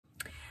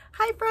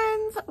Hi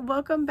friends,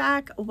 welcome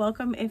back.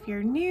 Welcome if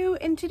you're new.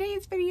 In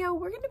today's video,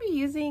 we're going to be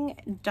using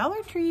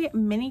Dollar Tree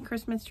mini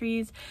Christmas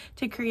trees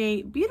to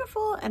create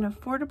beautiful and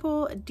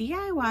affordable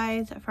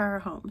DIYs for our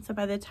home. So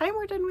by the time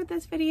we're done with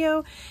this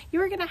video,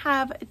 you are going to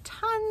have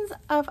tons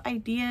of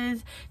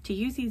ideas to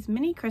use these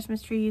mini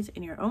Christmas trees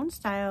in your own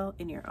style,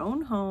 in your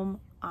own home,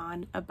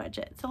 on a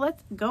budget. So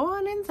let's go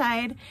on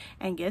inside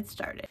and get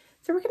started.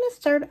 So we're going to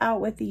start out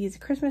with these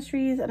Christmas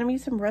trees, and I'm going to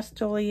use some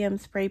Rust-Oleum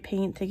spray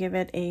paint to give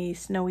it a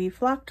snowy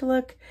flocked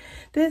look.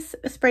 This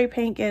spray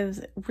paint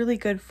gives really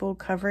good full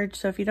coverage,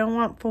 so if you don't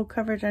want full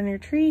coverage on your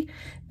tree,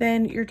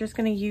 then you're just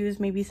going to use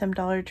maybe some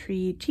Dollar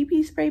Tree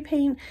cheapy spray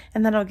paint,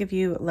 and that'll give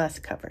you less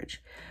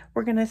coverage.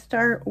 We're going to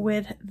start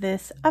with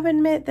this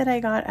oven mitt that I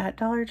got at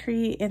Dollar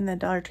Tree in the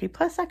Dollar Tree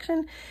Plus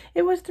section.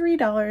 It was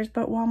 $3,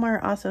 but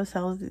Walmart also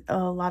sells a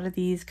lot of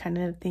these kind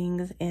of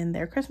things in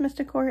their Christmas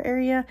decor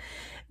area.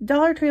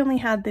 Dollar Tree only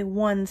had the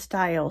one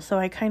style, so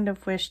I kind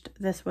of wished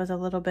this was a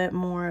little bit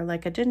more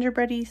like a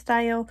gingerbready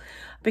style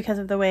because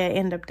of the way I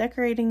end up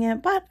decorating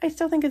it, but I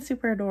still think it's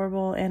super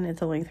adorable and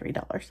it's only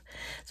 $3.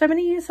 So I'm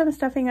going to use some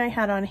stuffing I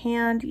had on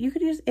hand. You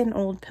could use an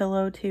old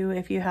pillow too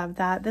if you have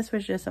that. This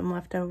was just some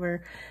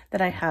leftover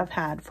that I have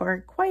had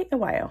for quite a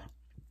while.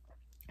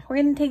 We're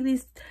going to take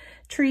these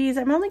trees.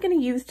 I'm only going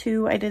to use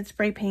 2. I did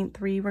spray paint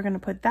 3. We're going to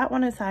put that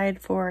one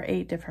aside for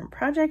a different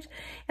project,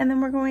 and then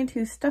we're going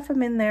to stuff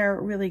them in there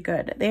really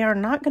good. They are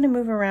not going to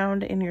move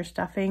around in your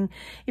stuffing.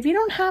 If you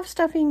don't have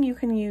stuffing, you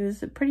can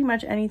use pretty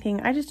much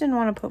anything. I just didn't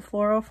want to put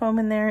floral foam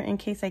in there in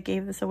case I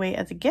gave this away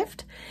as a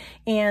gift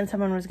and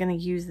someone was going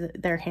to use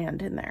their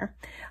hand in there.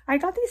 I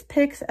got these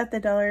picks at the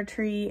Dollar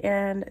Tree,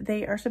 and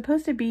they are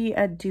supposed to be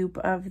a dupe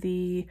of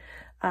the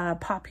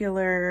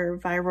popular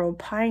viral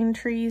pine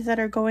trees that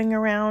are going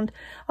around.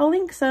 I'll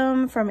link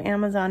some from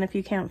Amazon if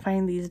you can't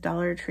find these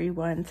Dollar Tree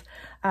ones,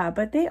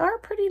 but they are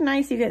pretty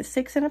nice. You get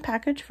 6 in a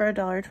package for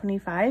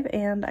 $1.25,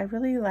 and I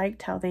really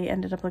liked how they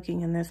ended up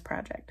looking in this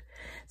project.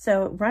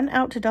 So run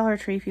out to Dollar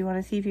Tree if you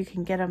want to see if you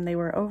can get them. They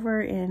were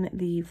over in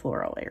the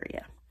floral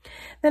area.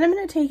 Then I'm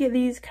going to take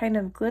these kind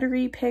of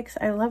glittery picks.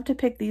 I love to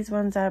pick these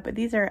ones up.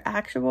 These are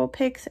actual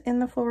picks in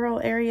the floral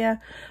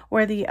area,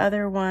 where the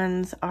other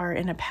ones are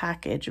in a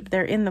package.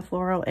 They're in the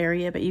floral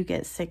area, but you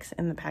get 6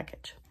 in the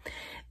package.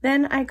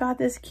 Then I got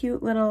this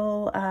cute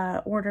little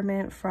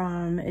ornament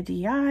from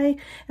DI,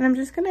 and I'm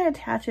just going to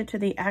attach it to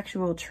the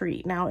actual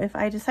tree. Now, if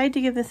I decide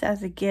to give this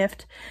as a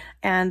gift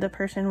and the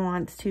person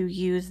wants to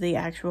use the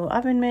actual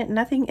oven mitt,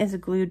 nothing is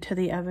glued to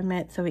the oven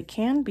mitt, so it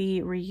can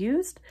be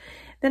reused.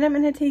 Then I'm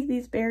going to take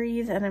these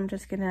berries and I'm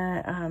just going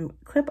to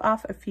clip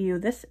off a few.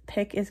 This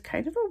pick is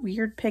kind of a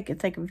weird pick.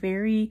 It's like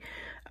very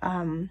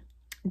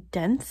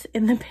dense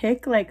in the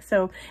pick.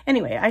 So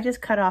anyway, I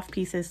just cut off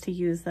pieces to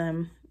use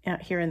them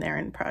here and there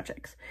in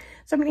projects.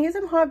 So I'm going to use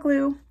some hot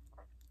glue,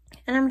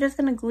 and I'm just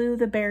going to glue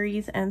the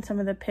berries and some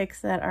of the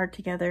picks that are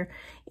together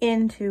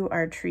into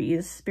our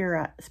trees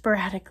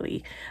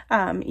sporadically.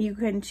 You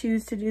can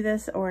choose to do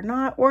this or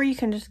not, or you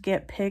can just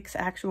get picks,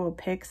 actual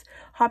picks.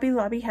 Hobby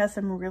Lobby has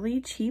some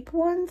really cheap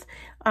ones.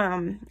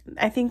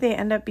 I think they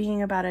end up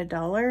being about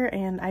 $1,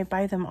 and I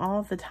buy them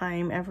all the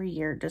time, every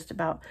year, just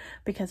about,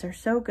 because they're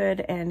so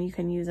good and you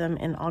can use them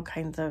in all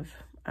kinds of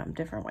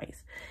different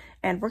ways.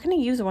 And we're going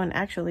to use one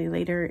actually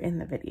later in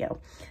the video.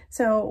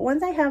 So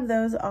once I have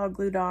those all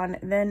glued on,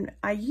 then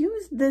I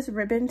use this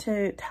ribbon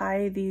to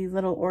tie the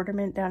little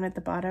ornament down at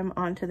the bottom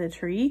onto the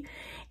tree.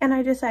 And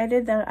I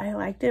decided that I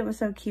liked it. It was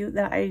so cute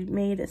that I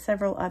made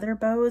several other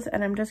bows,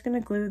 and I'm just going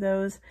to glue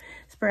those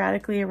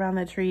sporadically around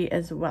the tree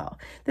as well.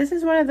 This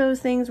is one of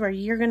those things where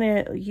you're going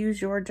to use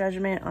your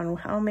judgment on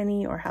how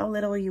many or how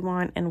little you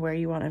want and where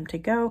you want them to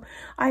go.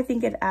 I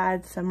think it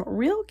adds some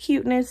real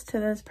cuteness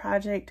to this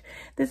project.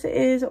 This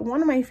is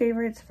one of my favorites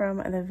from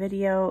the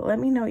video. Let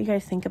me know what you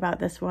guys think about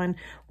this one.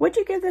 Would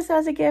you give this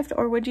as a gift,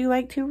 or would you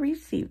like to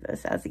receive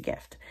this as a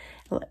gift?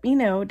 Let me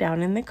know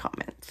down in the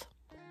comments.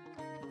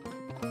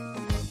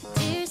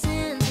 Dear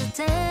Santa,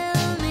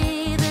 tell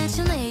me that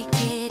you'll make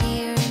it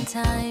here in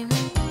time.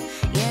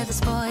 Yeah,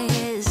 this boy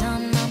is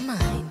on my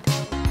mind.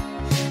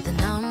 The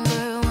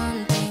number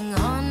one thing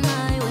on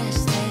my wish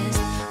list.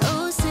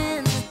 Oh,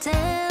 Santa,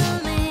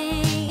 tell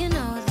me you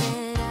know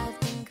that I've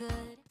been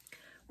good.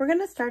 We're going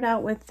to start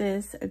out with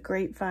this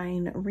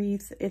grapevine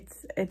wreath.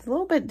 It's a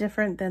little bit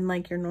different than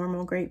like your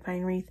normal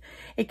grapevine wreath.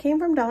 It came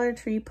from Dollar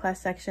Tree Plus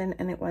section,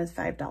 and it was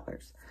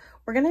 $5.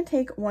 We're going to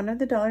take one of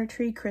the Dollar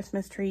Tree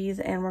Christmas trees,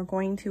 and we're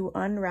going to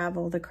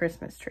unravel the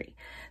Christmas tree.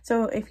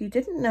 So if you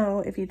didn't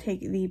know, if you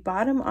take the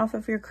bottom off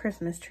of your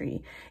Christmas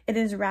tree, it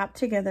is wrapped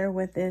together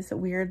with this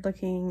weird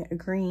looking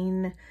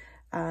green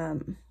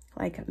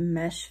like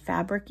mesh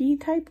fabric-y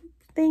type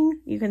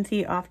thing. You can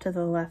see off to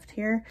the left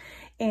here.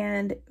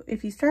 And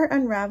if you start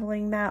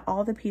unraveling that,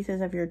 all the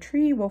pieces of your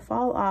tree will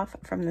fall off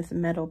from this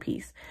metal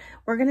piece.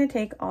 We're going to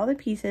take all the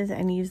pieces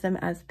and use them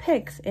as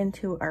picks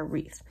into our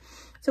wreath.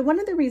 So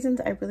one of the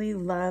reasons I really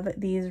love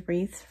these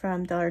wreaths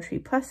from Dollar Tree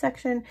Plus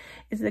section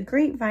is the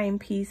grapevine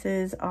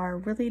pieces are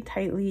really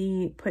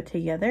tightly put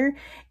together,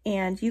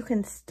 and you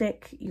can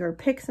stick your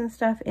picks and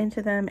stuff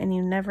into them and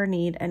you never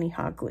need any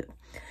hot glue.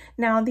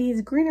 Now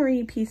these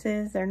greenery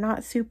pieces, they're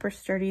not super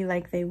sturdy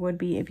like they would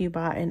be if you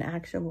bought an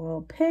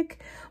actual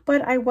pick,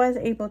 but I was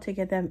able to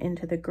get them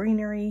into the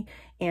greenery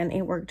and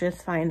it worked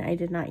just fine. I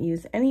did not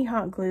use any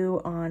hot glue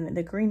on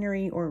the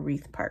greenery or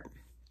wreath part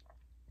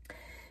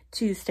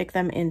to stick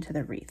them into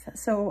the wreath.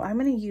 So I'm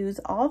going to use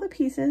all the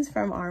pieces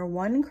from our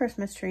one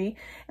Christmas tree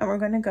and we're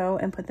going to go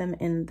and put them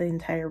in the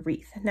entire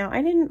wreath. Now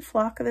I didn't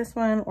flock this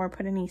one or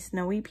put any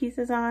snowy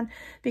pieces on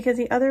because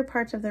the other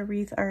parts of the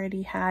wreath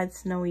already had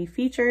snowy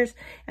features,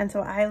 and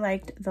so I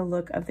liked the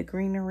look of the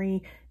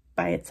greenery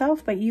by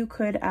itself, but you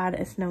could add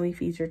a snowy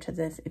feature to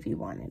this if you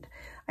wanted.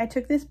 I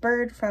took this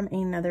bird from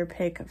another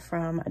pick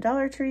from a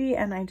Dollar Tree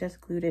and I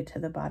just glued it to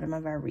the bottom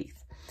of our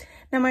wreath.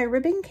 Now my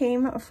ribbon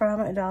came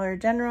from Dollar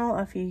General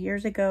a few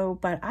years ago,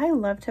 but I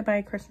love to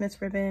buy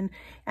Christmas ribbon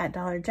at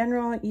Dollar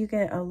General. You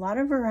get a lot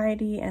of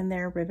variety and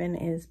their ribbon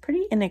is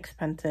pretty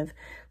inexpensive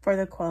for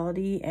the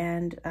quality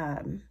and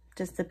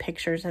just the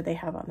pictures that they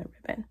have on the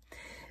ribbon.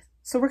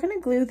 So we're going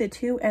to glue the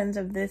two ends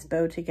of this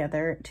bow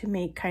together to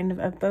make kind of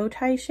a bow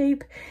tie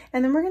shape,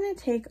 and then we're going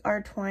to take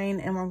our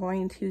twine and we're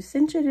going to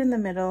cinch it in the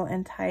middle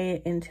and tie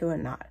it into a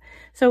knot.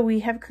 So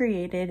we have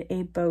created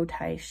a bow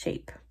tie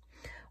shape.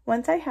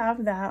 Once I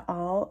have that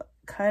all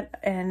cut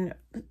and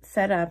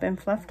set up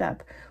and fluffed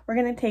up, we're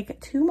going to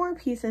take two more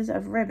pieces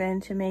of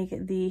ribbon to make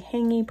the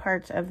hangy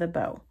parts of the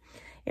bow.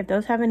 If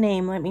those have a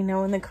name, let me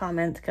know in the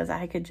comments because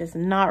I could just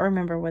not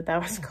remember what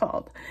that was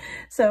called.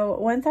 So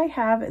once I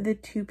have the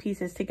two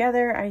pieces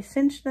together, I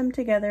cinch them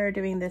together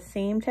doing the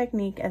same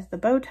technique as the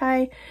bow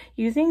tie,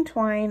 using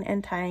twine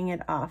and tying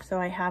it off. So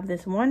I have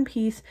this one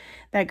piece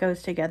that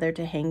goes together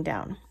to hang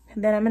down.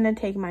 Then I'm going to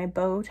take my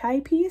bow tie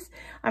piece,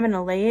 I'm going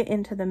to lay it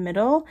into the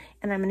middle,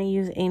 and I'm going to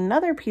use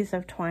another piece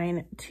of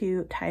twine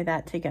to tie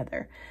that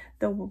together.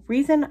 The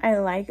reason I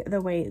like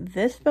the way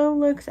this bow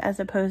looks as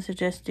opposed to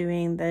just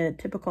doing the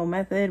typical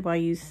method while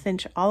you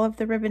cinch all of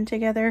the ribbon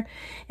together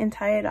and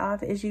tie it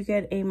off is you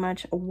get a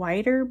much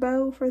wider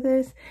bow for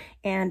this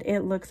and it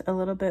looks a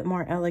little bit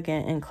more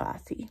elegant and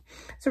classy.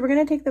 So we're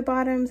going to take the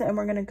bottoms and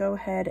we're going to go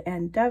ahead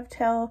and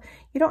dovetail.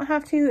 You don't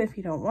have to if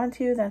you don't want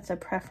to, that's a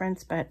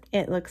preference, but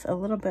it looks a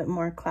little bit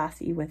more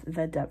classy with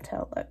the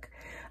dovetail look.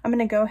 I'm going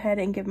to go ahead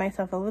and give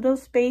myself a little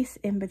space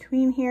in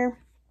between here.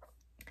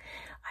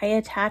 I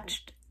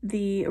attached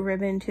the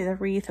ribbon to the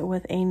wreath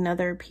with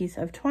another piece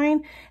of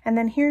twine, and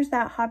then here's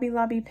that Hobby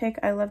Lobby pick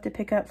I love to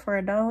pick up for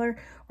 $1.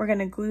 We're going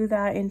to glue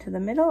that into the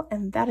middle,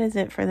 and that is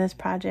it for this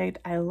project.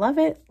 I love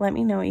it. Let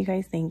me know what you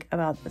guys think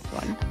about this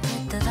one.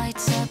 Put the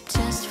lights up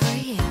just for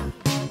you.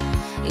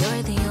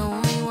 You're the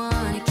only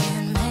one who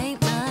can make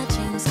my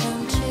dreams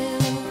come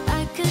true.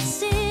 I could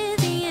see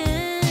the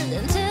end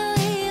until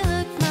he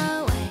looked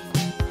my way.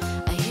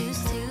 I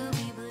used to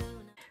be blue.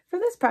 For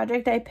this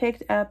project, I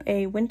picked up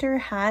a winter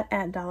hat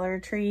at Dollar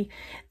Tree.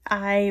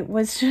 I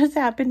was just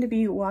happened to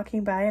be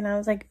walking by and I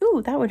was like,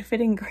 ooh, that would fit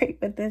in great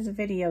with this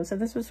video. So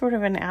this was sort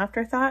of an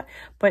afterthought,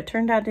 but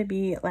turned out to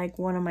be like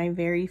one of my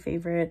very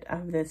favorite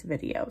of this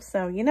video.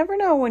 So you never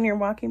know when you're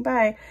walking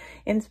by,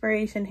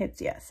 inspiration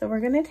hits you. So we're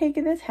going to take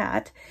this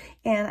hat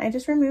and I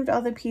just removed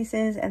all the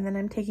pieces and then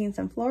I'm taking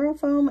some floral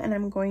foam and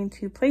I'm going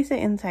to place it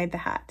inside the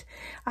hat.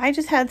 I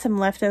just had some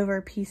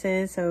leftover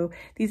pieces. So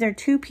these are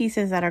two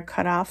pieces that are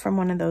cut off from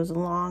one of those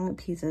long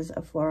pieces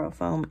of floral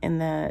foam in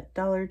the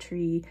Dollar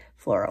Tree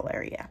floral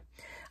area.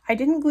 I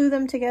didn't glue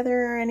them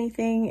together or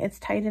anything. It's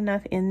tight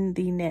enough in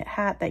the knit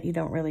hat that you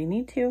don't really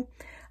need to.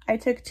 I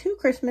took two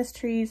Christmas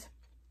trees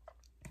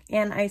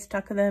and I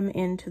stuck them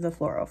into the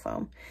floral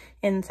foam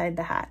inside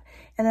the hat.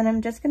 And then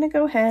I'm just going to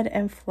go ahead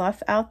and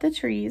fluff out the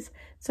trees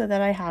so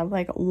that I have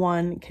like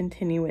one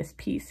continuous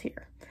piece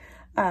here.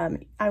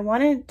 I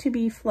want it to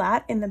be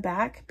flat in the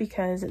back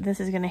because this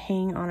is going to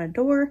hang on a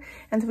door,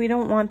 and so we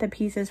don't want the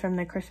pieces from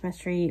the Christmas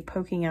tree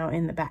poking out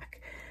in the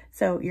back.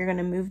 So you're going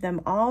to move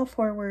them all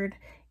forward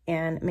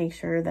and make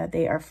sure that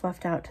they are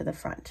fluffed out to the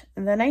front.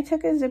 And then I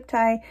took a zip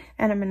tie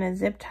and I'm going to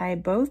zip tie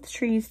both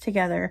trees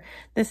together.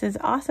 This is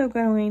also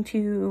going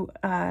to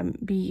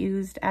be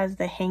used as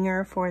the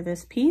hanger for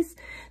this piece.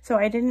 So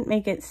I didn't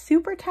make it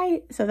super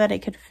tight so that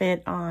it could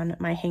fit on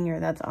my hanger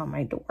that's on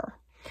my door.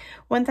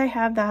 Once I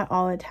have that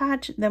all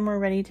attached, then we're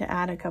ready to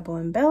add a couple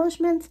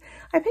embellishments.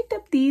 I picked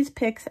up these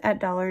picks at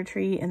Dollar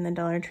Tree in the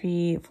Dollar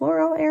Tree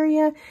floral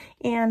area,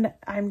 and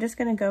I'm just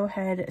going to go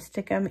ahead,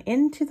 stick them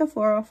into the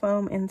floral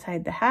foam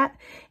inside the hat,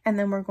 and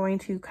then we're going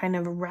to kind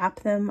of wrap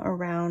them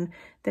around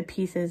the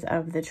pieces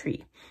of the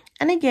tree.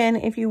 And again,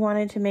 if you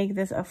wanted to make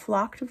this a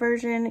flocked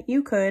version,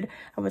 you could.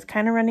 I was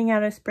kind of running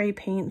out of spray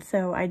paint,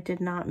 so I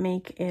did not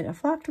make it a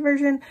flocked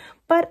version,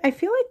 but I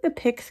feel like the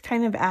picks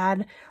kind of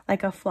add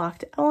like a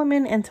flocked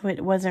element, and so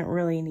it wasn't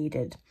really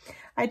needed.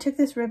 I took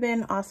this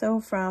ribbon also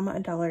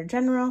from Dollar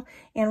General,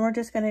 and we're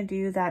just going to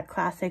do that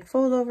classic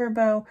fold over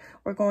bow.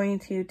 We're going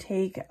to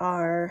take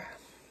our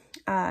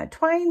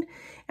twine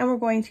and we're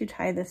going to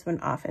tie this one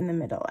off in the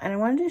middle. And I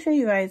wanted to show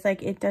you guys,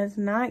 like, it does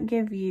not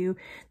give you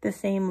the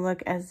same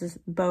look as this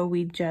bow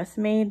we just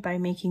made by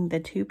making the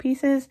two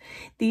pieces.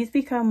 These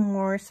become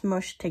more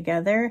smushed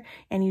together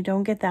and you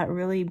don't get that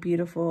really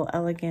beautiful,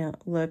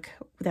 elegant look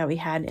that we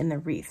had in the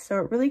wreath. So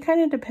it really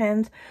kind of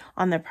depends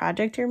on the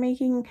project you're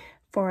making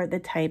for the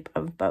type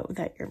of bow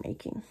that you're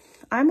making.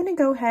 I'm going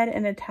to go ahead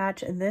and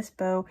attach this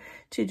bow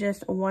to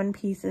just one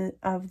piece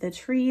of the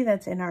tree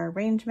that's in our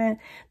arrangement.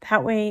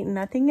 That way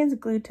nothing is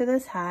glued to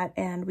this hat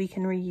and we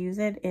can reuse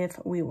it if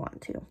we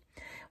want to.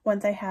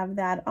 Once I have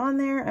that on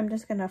there, I'm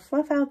just going to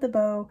fluff out the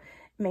bow,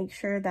 make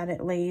sure that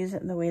it lays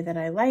the way that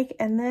I like,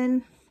 and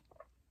then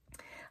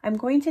I'm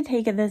going to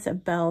take this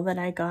bell that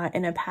I got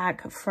in a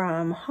pack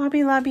from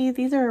Hobby Lobby.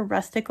 These are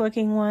rustic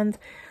looking ones.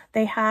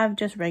 They have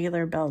just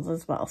regular bells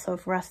as well. So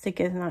if rustic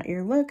is not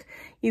your look,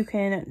 you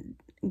can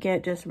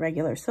get just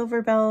regular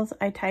silver bells.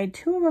 I tied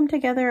two of them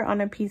together on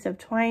a piece of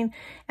twine,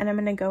 and I'm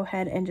going to go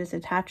ahead and just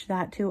attach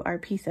that to our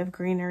piece of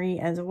greenery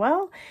as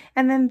well.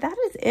 And then that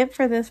is it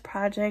for this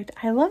project.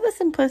 I love the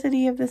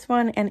simplicity of this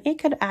one, and it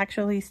could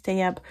actually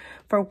stay up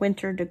for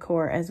winter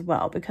decor as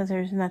well because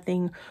there's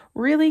nothing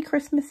really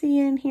Christmassy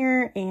in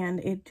here and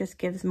it just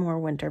gives more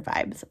winter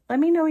vibes. Let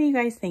me know what you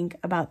guys think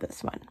about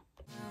this one.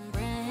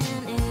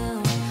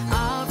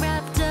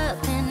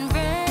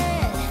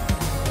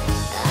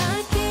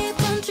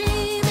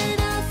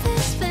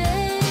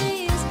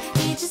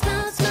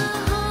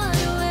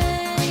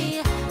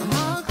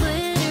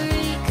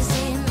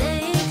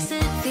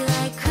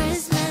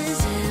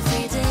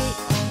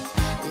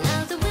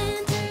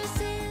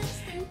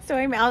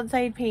 I'm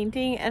outside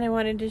painting and I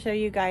wanted to show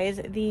you guys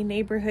the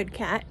neighborhood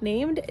cat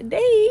named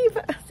Dave.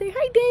 Say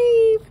hi,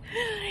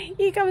 Dave.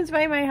 He comes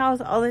by my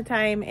house all the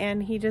time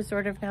and he just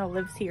sort of now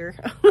lives here.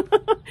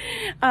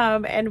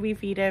 And we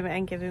feed him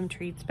and give him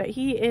treats, but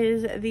he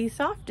is the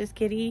softest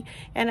kitty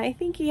and I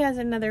think he has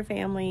another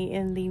family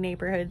in the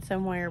neighborhood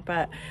somewhere,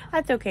 but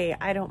that's okay.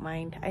 I don't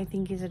mind. I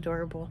think he's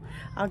adorable.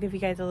 I'll give you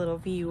guys a little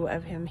view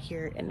of him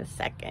here in a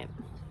second.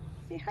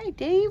 Say hi,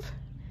 Dave.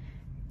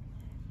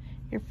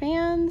 Your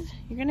fans,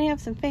 you're gonna have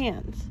some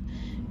fans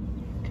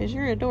because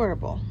you're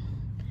adorable.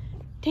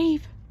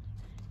 Dave,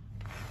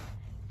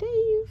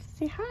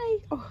 say hi.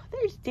 Oh,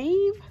 there's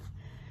Dave.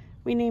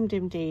 We named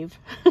him Dave.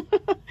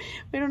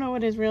 We don't know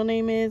what his real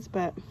name is,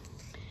 but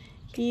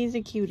he's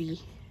a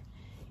cutie.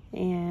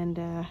 And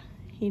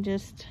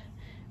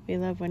we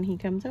love when he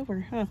comes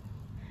over, huh?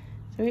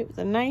 So it was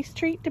a nice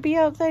treat to be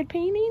outside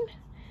painting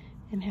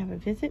and have a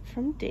visit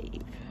from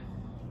Dave.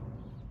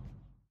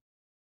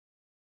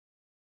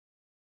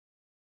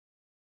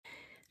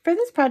 For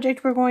this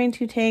project, we're going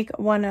to take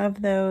one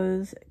of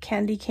those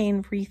candy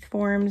cane wreath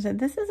forms.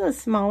 This is a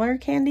smaller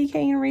candy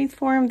cane wreath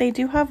form. They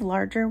do have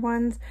larger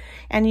ones,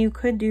 and you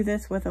could do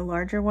this with a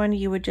larger one.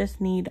 You would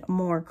just need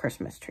more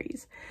Christmas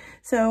trees.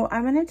 So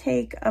I'm going to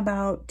take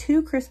about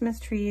 2 Christmas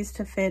trees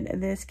to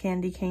fit this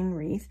candy cane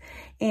wreath.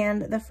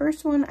 And the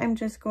first one, I'm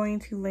just going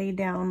to lay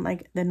down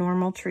like the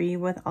normal tree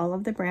with all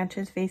of the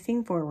branches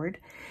facing forward.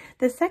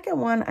 The second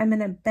one, I'm going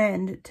to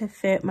bend to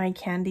fit my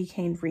candy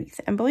cane wreath.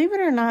 And believe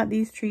it or not,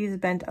 these trees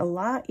bent a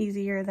lot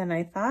easier than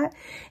I thought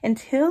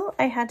until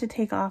I had to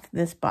take off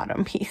this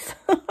bottom piece.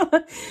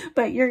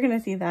 But you're going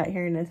to see that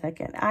here in a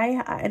second.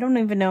 I don't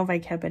even know if I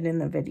kept it in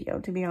the video,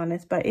 to be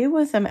honest, but it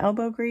was some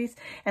elbow grease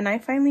and I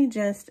finally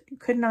just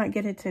could not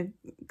get it to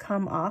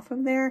come off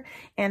of there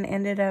and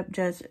ended up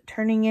just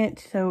turning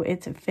it so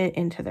it's fit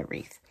into the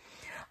wreath.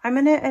 I'm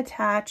going to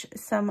attach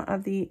some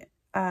of the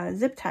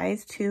zip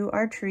ties to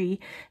our tree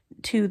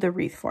to the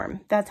wreath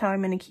form. That's how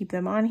I'm going to keep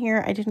them on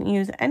here. I didn't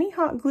use any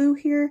hot glue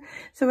here.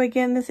 So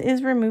again, this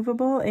is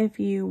removable if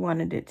you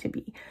wanted it to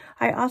be.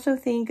 I also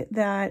think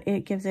that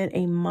it gives it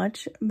a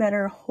much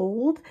better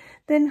hold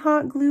than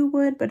hot glue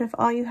would, but if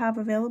all you have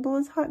available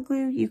is hot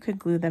glue, you could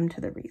glue them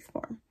to the wreath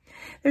form.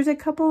 There's a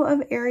couple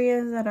of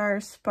areas that are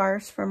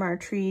sparse from our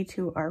tree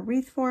to our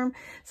wreath form.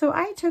 So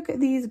I took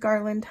these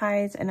garland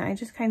ties and I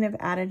just kind of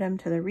added them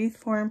to the wreath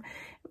form,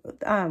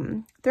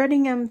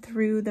 threading them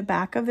through the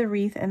back of the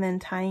wreath and then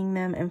tying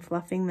them and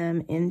fluffing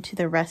them into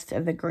the rest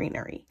of the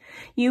greenery.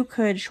 You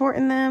could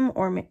shorten them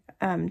or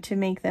to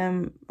make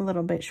them a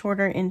little bit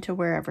shorter into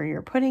wherever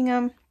you're putting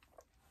them.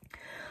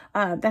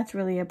 That's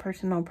really a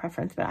personal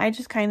preference, but I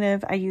just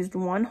I used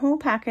one whole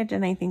package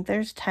and I think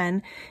there's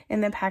 10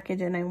 in the package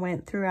and I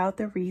went throughout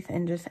the wreath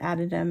and just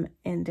added them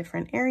in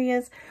different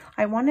areas.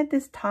 I wanted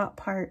this top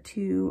part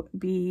to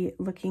be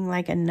looking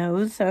like a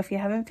nose. So if you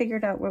haven't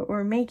figured out what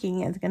we're making,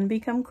 it's going to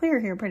become clear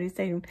here pretty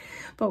soon,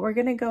 but we're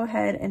going to go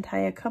ahead and tie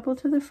a couple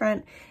to the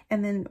front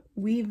and then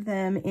weave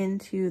them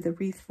into the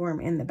wreath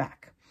form in the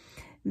back.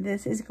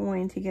 This is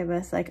going to give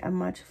us like a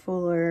much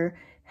fuller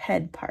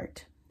head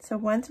part. So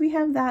once we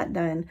have that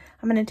done,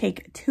 I'm going to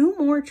take 2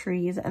 more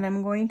trees and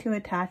I'm going to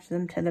attach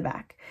them to the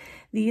back.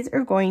 These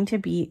are going to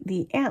be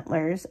the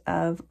antlers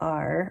of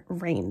our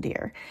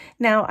reindeer.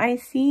 Now, I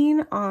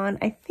seen on,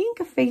 I think,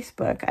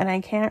 Facebook, and I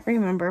can't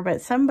remember,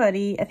 but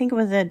somebody, I think it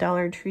was a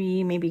Dollar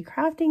Tree, maybe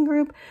crafting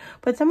group,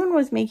 but someone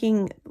was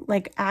making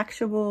like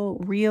actual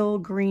real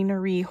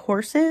greenery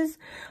horses,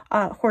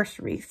 horse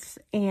wreaths,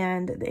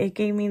 and it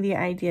gave me the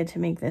idea to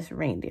make this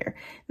reindeer.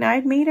 Now,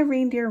 I've made a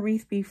reindeer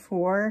wreath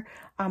before,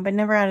 but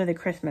never out of the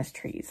Christmas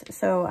trees,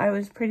 so I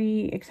was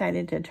pretty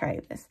excited to try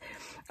this.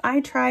 I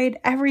tried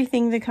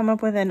everything to come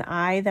up with an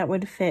eye that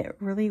would fit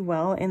really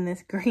well in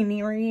this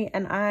greenery,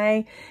 and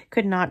I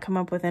could not come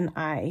up with an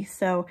eye.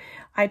 So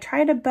I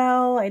tried a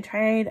bell, I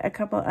tried a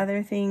couple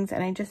other things,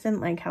 and I just didn't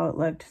like how it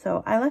looked.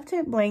 So I left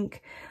it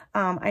blank.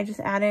 I just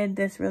added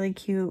this really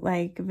cute,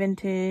 like,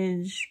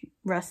 vintage,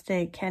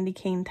 rustic, candy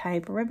cane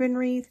type ribbon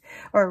wreath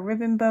or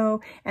ribbon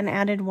bow, and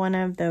added one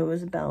of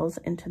those bells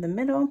into the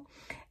middle.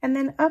 And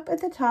then up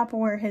at the top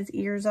where his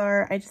ears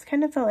are, I just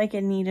kind of felt like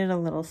it needed a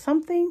little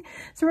something.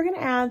 So we're going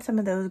to add some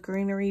of those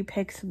greenery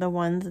picks, the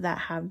ones that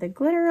have the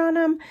glitter on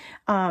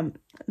them.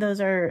 Those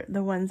are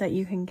the ones that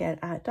you can get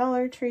at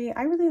Dollar Tree.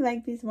 I really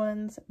like these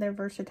ones. They're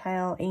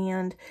versatile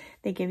and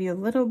they give you a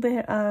little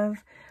bit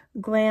of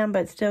glam,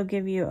 but still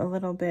give you a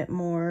little bit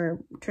more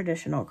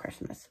traditional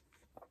Christmas.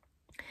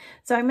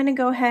 So I'm going to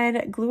go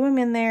ahead, glue them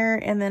in there,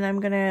 and then I'm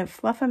going to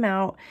fluff them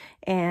out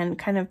and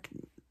kind of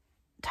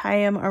tie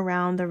them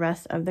around the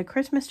rest of the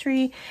Christmas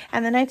tree.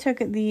 And then I took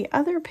the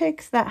other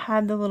picks that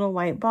had the little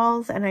white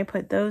balls and I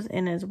put those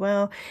in as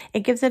well.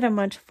 It gives it a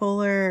much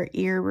fuller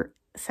ear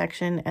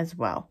section as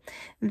well.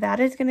 That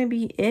is going to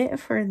be it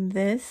for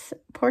this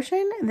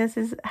portion. This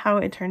is how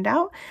it turned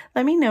out.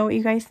 Let me know what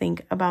you guys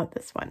think about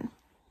this one.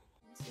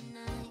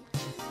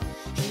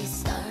 He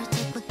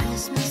started with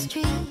Christmas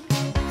tree.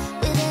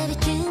 With every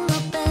jingle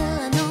bell,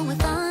 I know we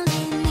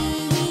finally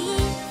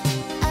meet.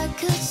 I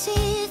could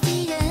see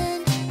the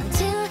end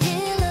until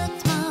he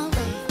looked my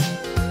way.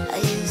 I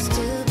used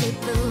to be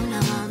blue,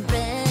 now I'm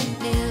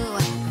brand new.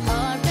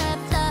 All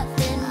wrapped up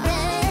in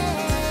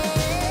red.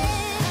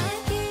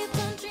 I keep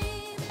on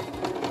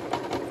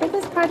dreaming. For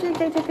this project,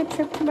 I took a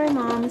trip to my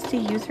mom's to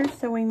use her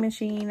sewing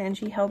machine, and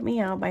she helped me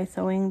out by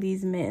sewing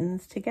these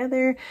mittens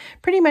together,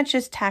 pretty much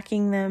just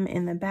tacking them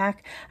in the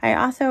back. I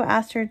also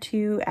asked her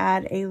to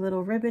add a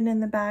little ribbon in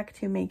the back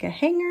to make a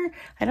hanger.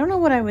 I don't know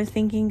what I was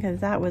thinking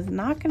because that was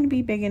not going to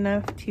be big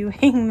enough to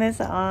hang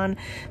this on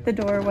the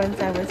door once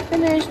I was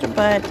finished,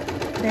 but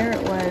there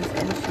it was,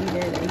 and she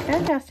did a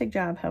fantastic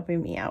job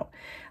helping me out.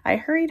 I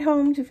hurried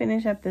home to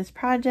finish up this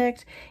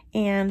project,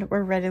 and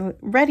we're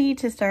ready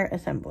to start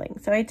assembling.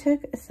 So I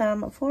took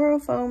some floral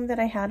foam that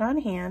I had on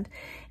hand,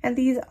 and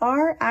these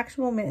are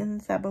actual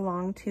mittens that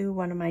belong to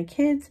one of my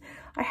kids.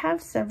 I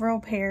have several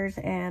pairs,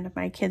 and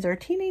my kids are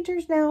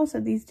teenagers now, so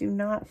these do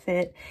not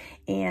fit,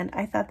 and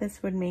I thought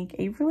this would make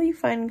a really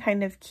fun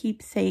kind of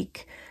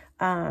keepsake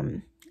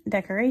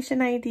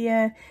decoration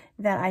idea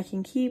that I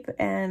can keep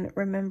and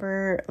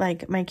remember,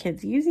 like, my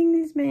kids using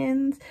these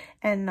mittens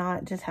and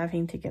not just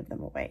having to give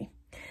them away.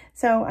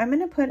 So I'm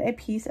going to put a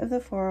piece of the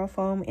floral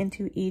foam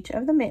into each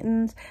of the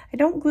mittens. I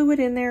don't glue it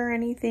in there or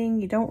anything.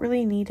 You don't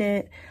really need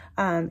it.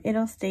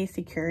 It'll stay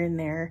secure in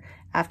there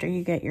after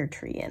you get your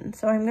tree in.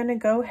 So I'm going to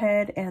go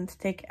ahead and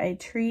stick a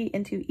tree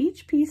into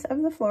each piece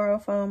of the floral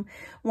foam,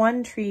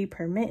 1 tree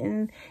per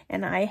mitten,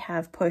 and I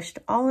have pushed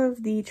all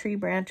of the tree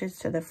branches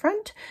to the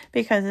front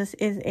because this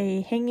is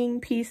a hanging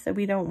piece, so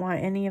we don't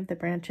want any of the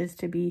branches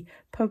to be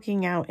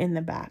poking out in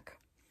the back.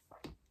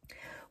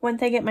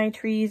 Once I get my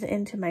trees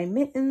into my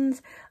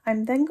mittens,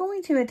 I'm then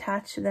going to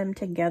attach them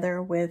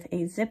together with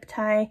a zip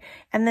tie,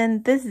 and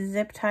then this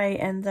zip tie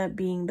ends up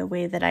being the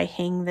way that I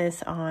hang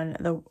this on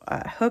the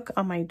hook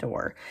on my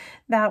door.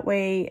 That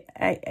way,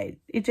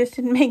 it just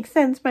didn't make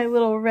sense. My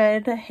little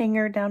red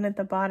hanger down at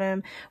the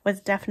bottom was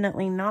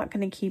definitely not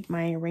going to keep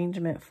my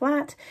arrangement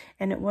flat,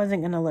 and it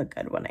wasn't going to look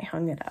good when I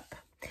hung it up.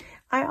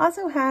 I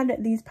also had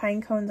these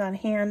pine cones on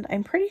hand.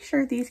 I'm pretty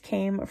sure these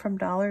came from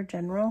Dollar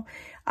General.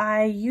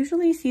 I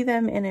usually see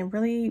them in a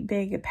really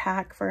big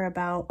pack for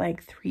about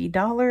like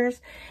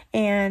 $3,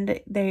 and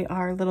they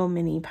are little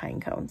mini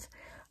pine cones.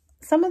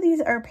 Some of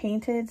these are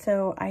painted,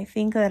 so I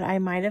think that I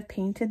might have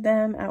painted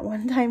them at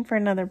one time for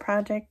another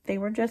project. They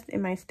were just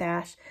in my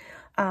stash.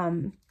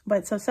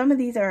 But so some of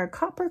these are a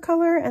copper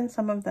color and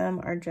some of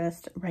them are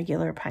just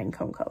regular pine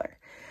cone color.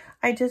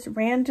 I just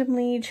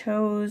randomly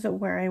chose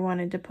where I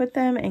wanted to put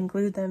them and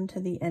glued them to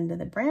the end of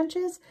the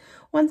branches.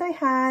 Once I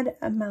had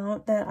a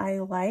mount that I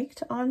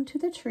liked onto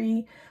the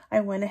tree,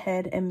 I went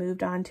ahead and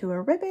moved on to a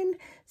ribbon.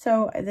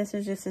 So this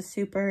is just a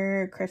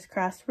super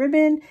crisscross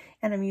ribbon,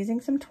 and I'm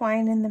using some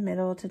twine in the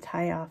middle to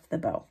tie off the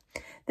bow.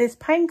 This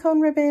pine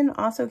cone ribbon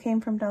also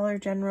came from Dollar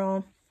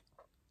General.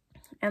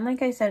 And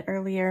like I said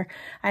earlier,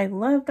 I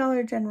love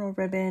Dollar General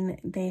ribbon.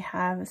 They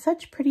have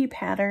such pretty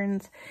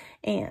patterns,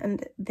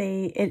 and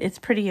it's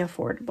pretty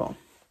affordable.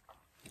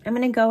 I'm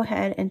going to go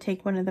ahead and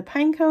take one of the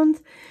pine cones,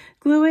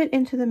 glue it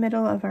into the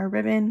middle of our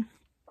ribbon.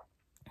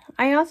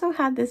 I also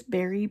had this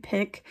berry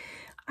pick.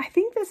 I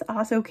think this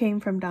also came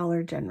from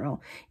Dollar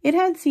General. It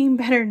had seen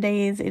better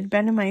days. It'd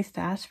been in my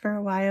stash for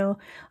a while.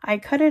 I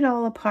cut it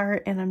all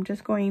apart and I'm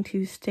just going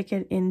to stick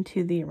it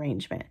into the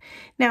arrangement.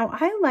 Now,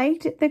 I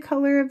liked the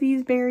color of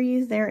these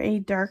berries. They're a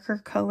darker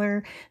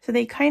color, so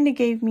they kind of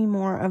gave me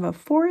more of a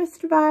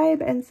forest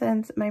vibe. And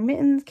since my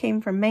mittens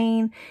came from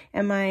Maine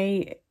and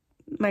my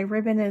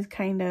ribbon is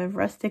kind of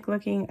rustic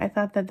looking, I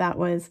thought that that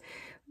was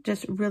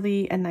just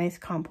really a nice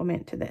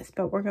compliment to this.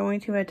 But we're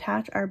going to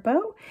attach our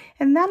bow,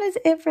 and that is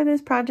it for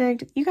this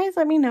project. You guys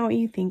let me know what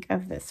you think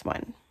of this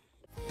one.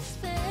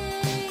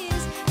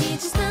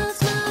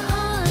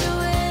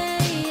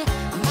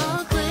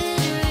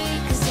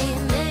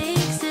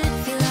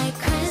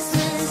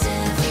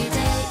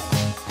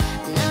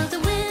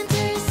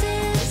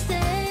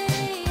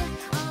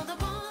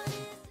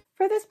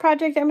 For this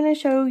project, I'm going to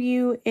show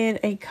you it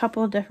a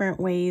couple different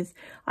ways.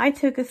 I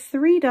took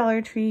 $3 Dollar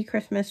Tree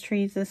Christmas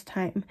trees this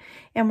time,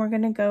 and we're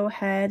going to go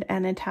ahead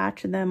and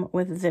attach them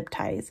with zip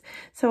ties.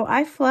 So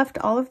I fluffed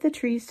all of the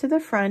trees to the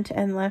front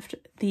and left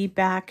the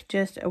back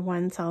just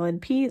one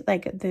solid piece,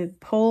 like the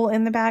pole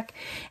in the back,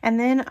 and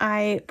then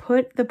I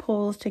put the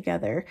poles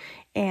together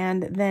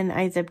and then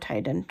I zip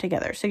tied them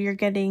together. So you're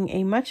getting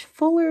a much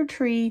fuller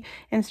tree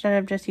instead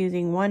of just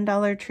using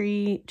 $1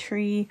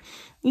 tree.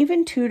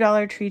 Even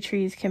 $2 tree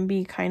trees can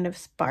be kind of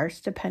sparse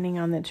depending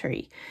on the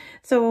tree.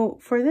 So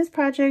for this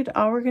project,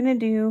 all we're going to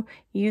do,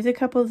 use a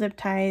couple zip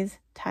ties,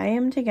 tie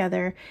them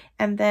together,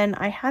 and then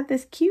I had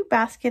this cute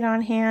basket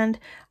on hand.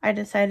 I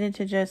decided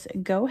to just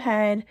go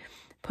ahead,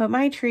 put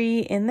my tree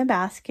in the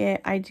basket.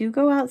 I do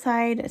go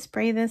outside,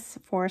 spray this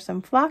for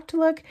some flocked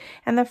look,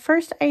 and the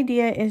first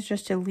idea is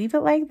just to leave it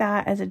like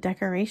that as a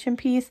decoration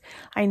piece.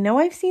 I know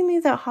I've seen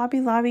these at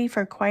Hobby Lobby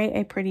for quite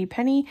a pretty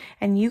penny,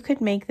 and you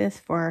could make this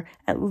for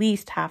at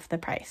least half the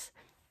price.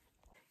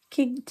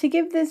 To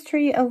give this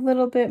tree a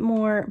little bit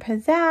more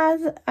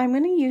pizzazz, I'm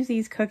going to use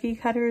these cookie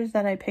cutters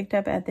that I picked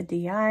up at the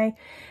DI.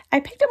 I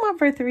picked them up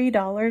for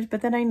 $3,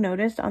 but then I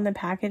noticed on the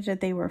package that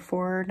they were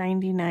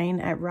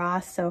 $4.99 at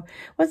Ross, so it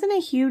wasn't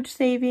a huge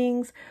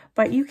savings,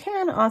 but you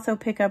can also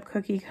pick up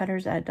cookie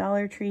cutters at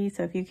Dollar Tree,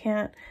 so if you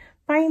can't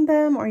find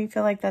them or you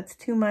feel like that's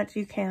too much,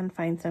 you can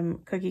find some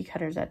cookie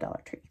cutters at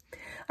Dollar Tree.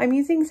 I'm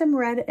using some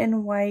red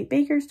and white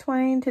baker's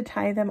twine to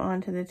tie them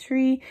onto the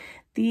tree.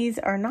 These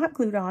are not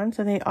glued on,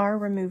 so they are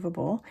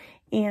removable,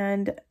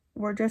 and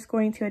we're just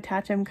going to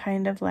attach them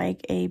kind of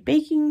like a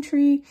baking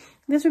tree.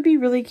 This would be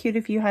really cute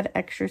if you had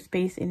extra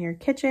space in your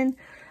kitchen.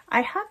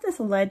 I have this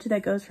ledge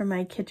that goes from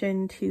my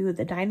kitchen to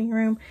the dining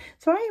room,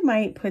 so I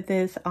might put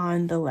this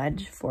on the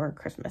ledge for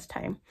Christmas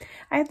time.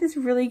 I have this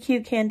really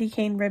cute candy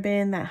cane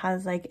ribbon that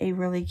has like a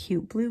really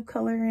cute blue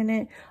color in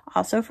it,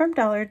 also from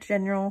Dollar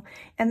General.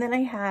 And then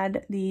I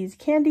had these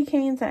candy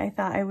canes that I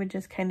thought I would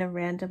just kind of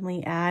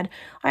randomly add.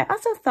 I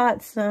also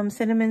thought some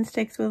cinnamon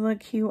sticks would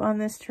look cute on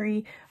this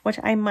tree, which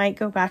I might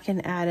go back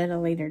and add at a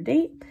later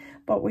date.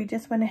 But we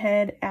just went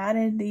ahead,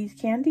 added these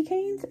candy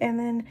canes, and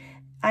then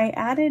I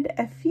added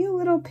a few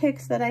little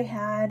picks that I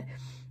had.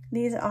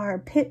 These are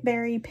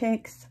pitberry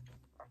picks.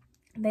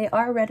 They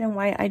are red and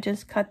white. I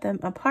just cut them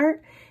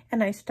apart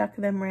and I stuck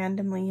them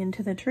randomly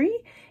into the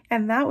tree.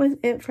 And that was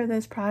it for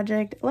this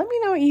project. Let me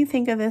know what you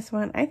think of this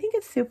one. I think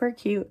it's super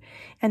cute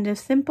and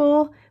just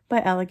simple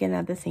but elegant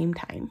at the same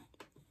time.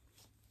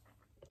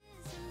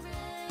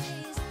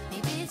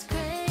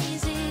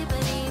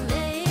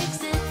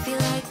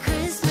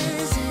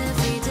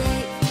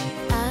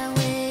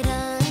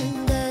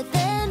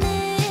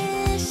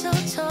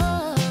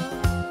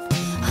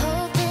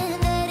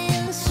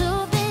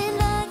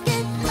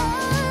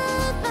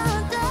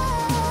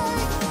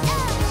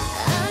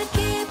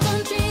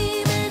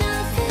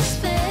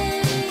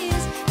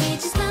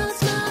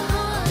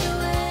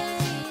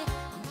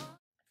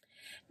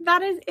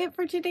 That is it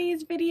for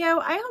today's video.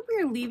 I hope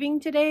you're leaving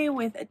today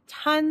with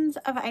tons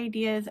of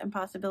ideas and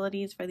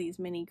possibilities for these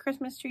mini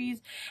Christmas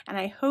trees, and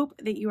I hope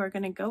that you are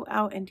going to go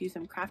out and do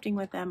some crafting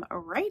with them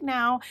right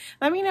now.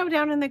 Let me know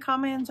down in the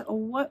comments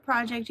what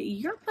project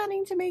you're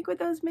planning to make with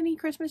those mini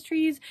Christmas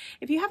trees.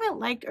 If you haven't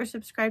liked or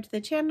subscribed to the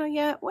channel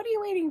yet, what are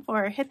you waiting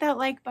for? Hit that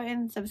like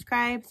button,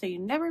 subscribe so you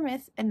never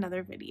miss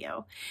another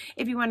video.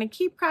 If you want to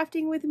keep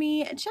crafting with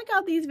me, check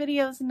out these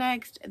videos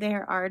next.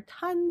 There are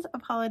tons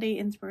of holiday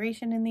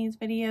inspiration in these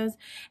videos.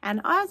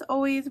 And as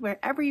always,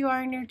 wherever you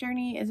are in your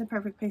journey is a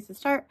perfect place to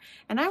start.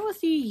 And I will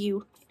see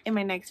you in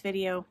my next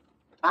video.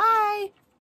 Bye!